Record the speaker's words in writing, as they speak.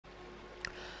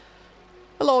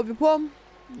Hello everyone,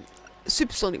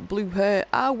 Supersonic Blue here,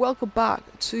 and welcome back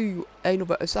to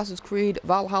another Assassin's Creed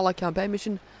Valhalla campaign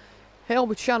mission here on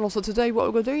the channel. So today what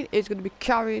we're going to do is going to be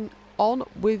carrying on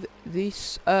with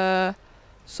this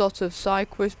sort of side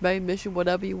quest, main mission,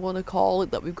 whatever you want to call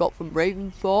it, that we've got from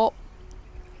Raventhorpe.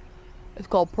 It's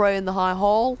called Pray in the High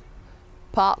Hall,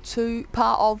 part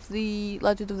of the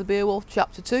Legend of the Beowulf,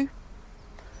 chapter 2.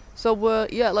 So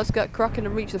yeah, let's get cracking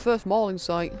and reach the first mauling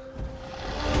site.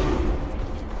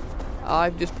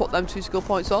 I've just put them 2 skill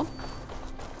points on.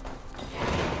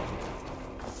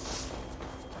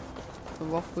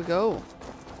 And off we go.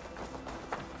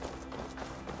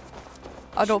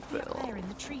 I don't feel... There in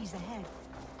the trees ahead.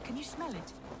 Can you smell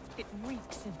it? It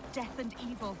reeks of death and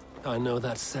evil. I know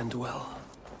that scent well.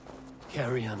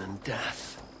 Carrion and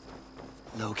death.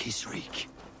 Loki's reek.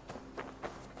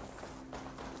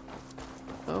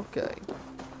 Okay.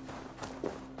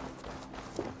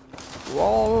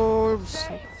 Wolves!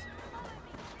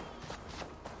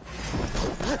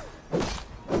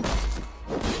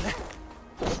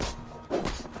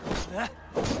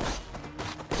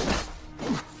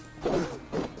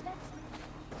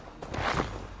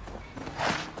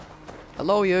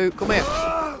 Hello you, come here.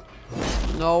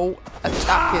 No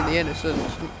attacking the innocent.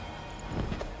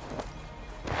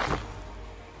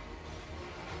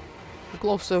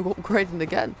 Close to upgrading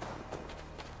again.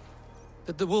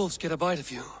 Did the wolves get a bite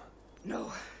of you?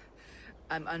 No,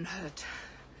 I'm unhurt.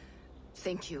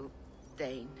 Thank you,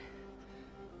 Dane.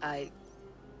 I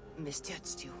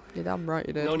misjudged you. You're damn right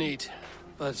you did. No need,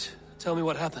 but tell me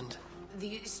what happened.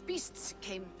 These beasts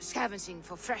came scavenging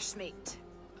for fresh meat.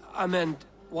 I meant,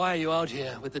 why are you out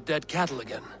here with the dead cattle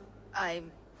again?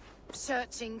 I'm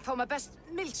searching for my best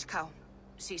milch cow.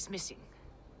 She's missing.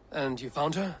 And you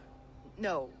found her?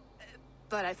 No,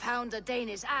 but I found a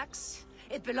Danish axe.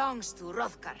 It belongs to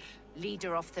Hrothgar,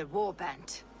 leader of the war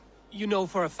band. You know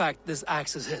for a fact this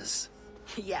axe is his.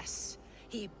 Yes,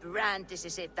 he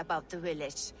brandishes it about the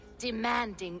village,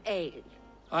 demanding ale.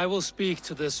 I will speak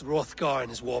to this Hrothgar and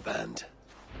his warband.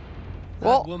 That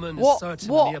What? woman is What? certain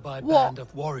What? a nearby What? band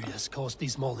of warriors caused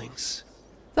these maulings.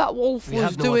 That wolf We was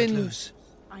have no other doing clues.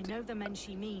 I know the men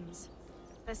she means.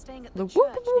 They're staying at the the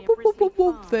whoop church whoop near whoop whoop whoop Brisleah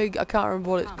whoop Farm. thing. I can't remember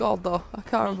what it's called though. I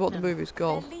can't remember what the movie's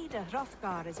called. Their leader,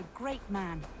 Hrothgar, is a great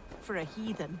man. For a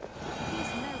heathen.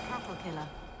 He's no cattle killer.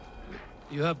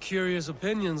 You have curious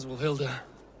opinions, Wulfhilda,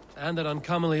 and an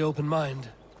uncommonly open mind.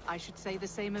 I should say the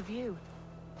same of you.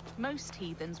 Most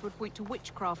heathens would point to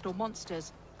witchcraft or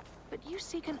monsters, but you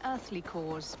seek an earthly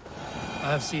cause.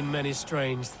 I have seen many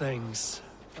strange things,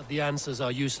 but the answers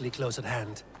are usually close at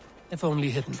hand, if only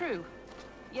hidden. True.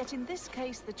 Yet in this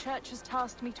case, the Church has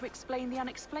tasked me to explain the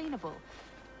unexplainable.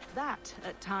 That,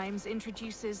 at times,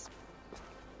 introduces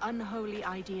unholy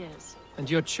ideas. And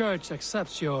your church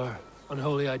accepts your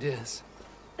unholy ideas?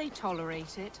 They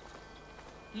tolerate it.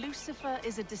 Lucifer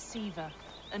is a deceiver,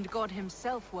 and God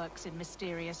himself works in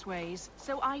mysterious ways,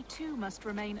 so I too must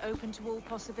remain open to all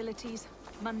possibilities,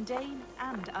 mundane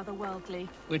and otherworldly.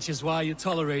 Which is why you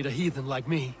tolerate a heathen like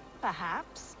me.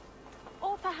 Perhaps.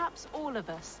 Or perhaps all of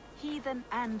us, heathen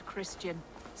and Christian,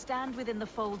 stand within the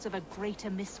folds of a greater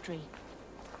mystery.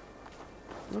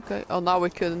 Okay, oh now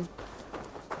we can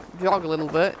jog a little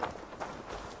bit.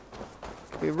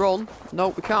 Can we run? No,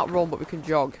 we can't run, but we can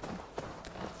jog.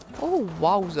 Oh,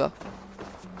 wowzer.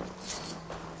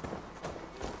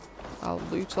 I'll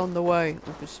loot on the way.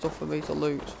 There's stuff for me to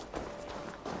loot.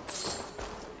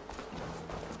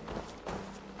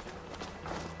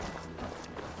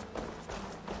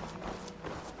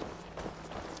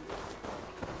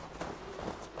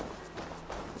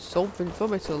 Something for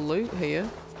me to loot here.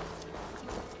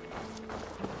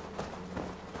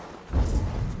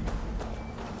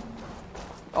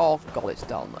 Oh god, it's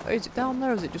down there. Is it down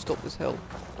there or is it just up this hill?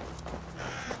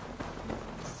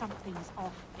 Something's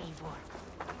off, Eivor.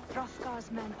 Hrothgar's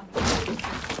men are very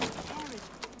sensitive. The air is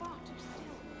far too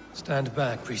still. Stand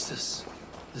back, priestess.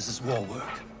 This is war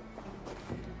work.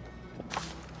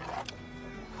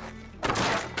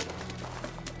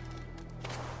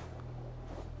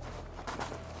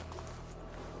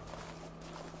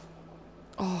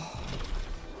 Oh.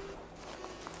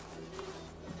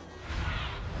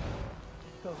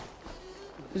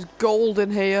 There's gold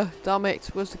in here. Damn it.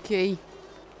 Where's the key?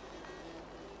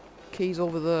 Key's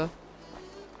over there.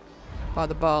 By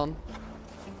the barn.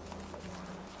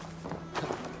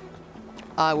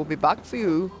 I will be back for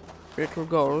you, little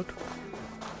gold.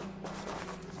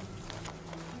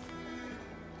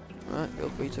 Right, feel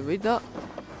free to read that.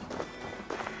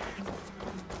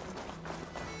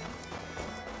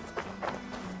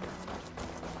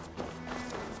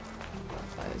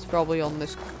 It's probably on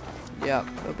this. Yeah,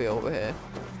 it'll be over here.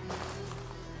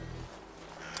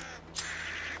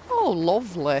 Oh,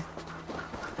 lovely.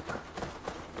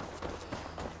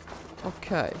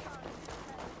 Okay.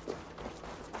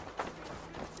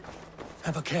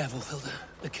 Have a care, Wulfhilda.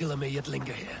 The killer may yet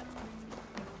linger here.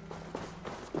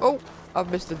 Oh,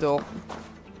 I've missed the door.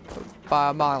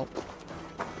 By a mile.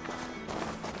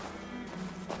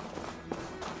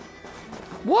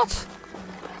 What?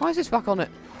 Why is this back on it?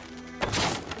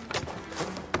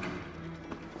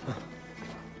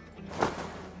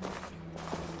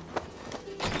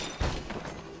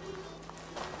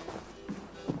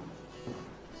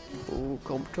 Oh,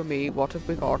 come to me. What have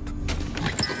we got?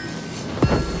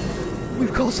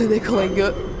 We've got a nickel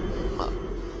ingot.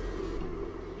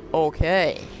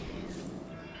 Okay.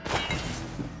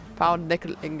 Found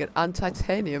nickel ingot and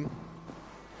titanium.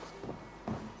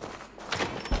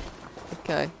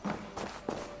 Okay.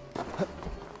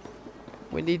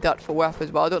 We need that for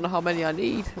weapons, but I don't know how many I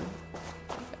need.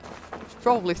 It's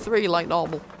probably 3 like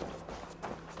normal.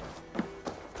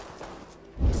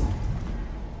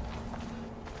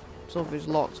 Something's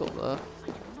locked up there.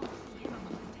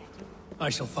 I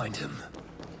shall find him.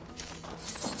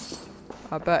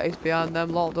 I bet he's behind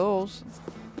them locked doors.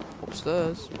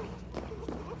 Upstairs.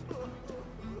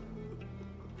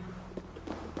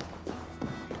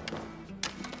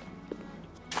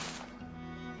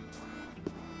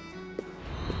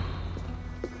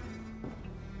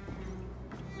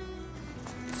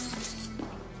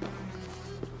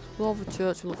 Explore the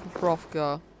church and look for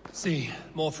Hrothgar. See,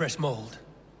 more fresh mold.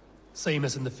 Same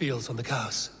as in the fields on the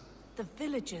cows. The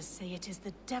villagers say it is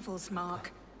the Devil's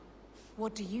Mark.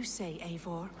 What do you say,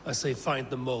 Eivor? I say find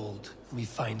the mold, and we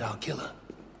find our killer.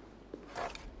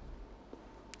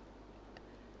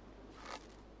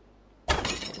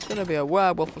 It's gonna be a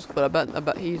werewolf, but I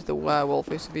bet he's the werewolf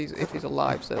if he's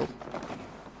alive still.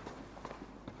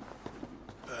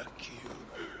 Back you.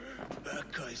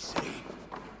 Back, I say.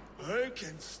 I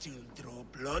can still draw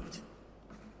blood.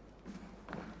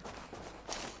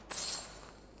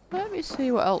 Let me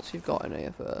see what else you've got in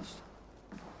here first.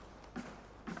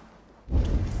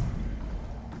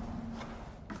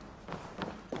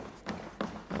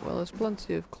 Well, there's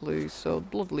plenty of clues, so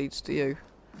blood leads to you.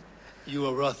 You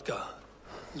are Hrothgar,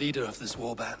 leader of this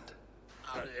warband.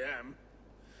 I am.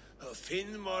 A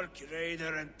Finnmark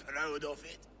raider and proud of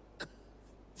it.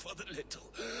 For the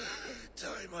little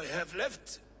time I have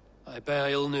left. I bear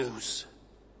ill news.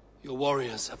 Your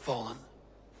warriors have fallen.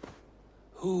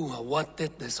 Who or what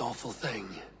did this awful thing?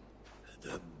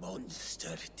 The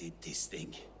monster did this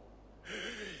thing.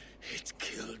 It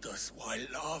killed us while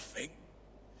laughing.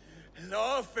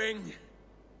 Laughing!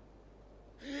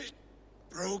 It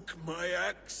broke my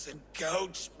axe and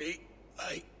gouged me.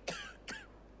 I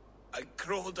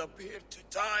crawled up here to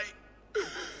die.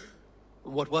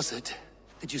 What was it?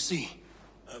 Did you see?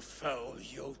 A foul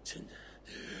Jotun.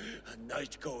 A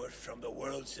night-goer from the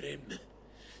world's rim.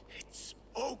 It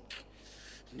spoke.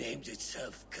 Named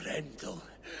itself Grendel.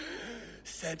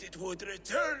 Said it would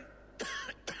return.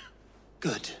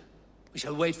 Good. We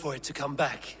shall wait for it to come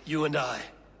back, you and I.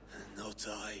 Not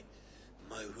I.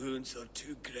 My wounds are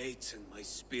too great and my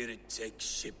spirit takes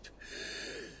ship.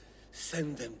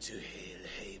 Send them to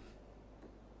Helheim.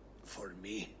 For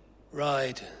me.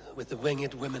 Ride with the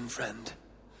winged women, friend.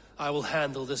 I will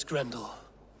handle this Grendel,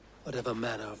 whatever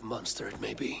manner of monster it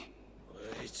may be.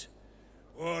 Wait.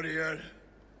 Warrior.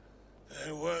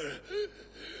 There were...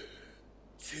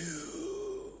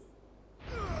 2.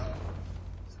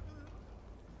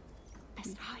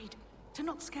 Best hide. To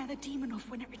not scare the demon off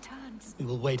when it returns. We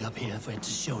will wait up here for it to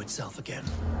show itself again.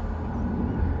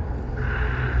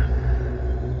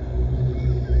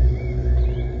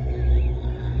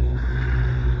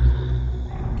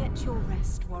 Get your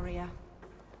rest, warrior.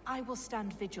 I will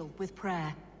stand vigil with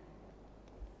prayer.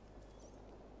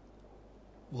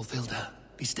 Wulfhilda,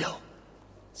 be still.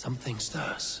 Something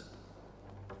stirs.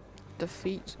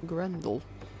 Defeat Grendel.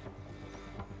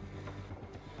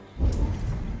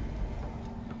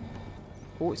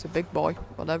 Oh, it's a big boy,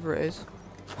 whatever it is.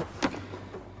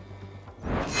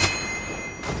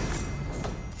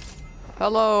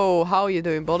 Hello, how are you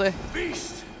doing, buddy?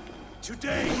 Beast!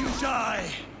 Today you die!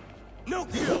 No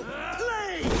kill!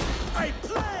 Play! I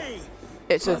play!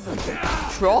 It's a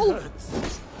troll?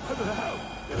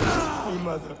 My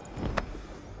mother.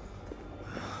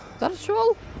 Is that a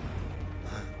troll?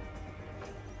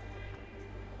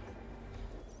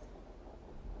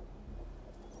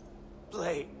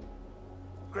 Play.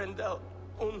 Grendel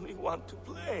only want to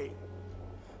play.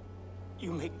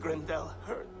 You make Grendel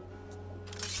hurt.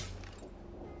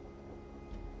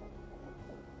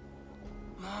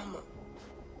 Mama,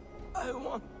 I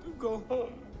want to go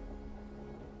home.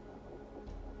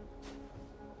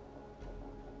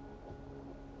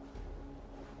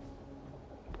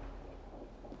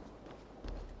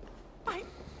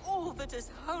 What is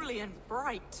holy and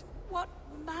bright? What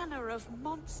manner of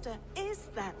monster is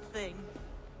that thing?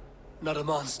 Not a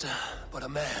monster, but a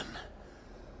man.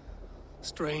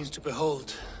 Strange to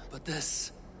behold, but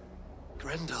this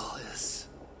Grendel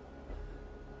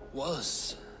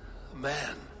was a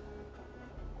man.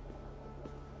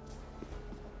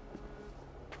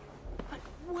 But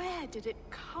where did it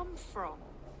come from?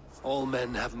 All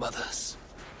men have mothers.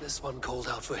 This one called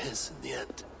out for his in the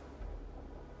end.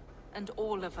 And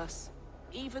all of us,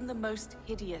 even the most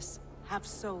hideous, have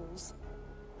souls.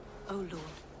 O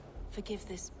Lord, forgive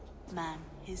this man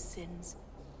his sins,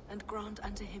 and grant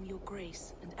unto him your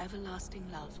grace and everlasting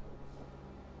love.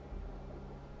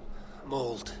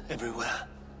 Mold everywhere.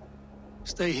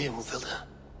 Stay here, Wulfhilda.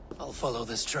 I'll follow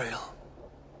this trail.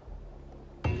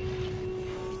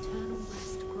 Eternal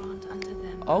rest grant unto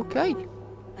them. Okay.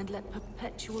 And let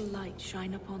perpetual light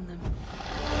shine upon them.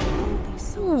 All these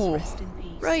souls rest in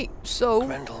peace. Right, so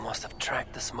Grendel must have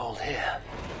tracked this mold here.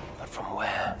 But from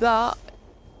where? that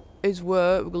is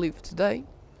where we're going to leave for today.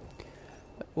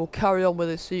 We'll carry on with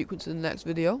this sequence in the next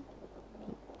video.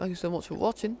 Thank you so much for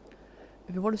watching.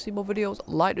 If you want to see more videos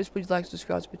like this, please like and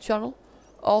subscribe to my channel.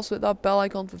 Also hit that bell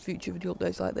icon for future video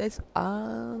updates like this.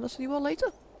 And I'll see you all later.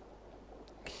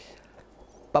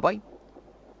 Bye bye.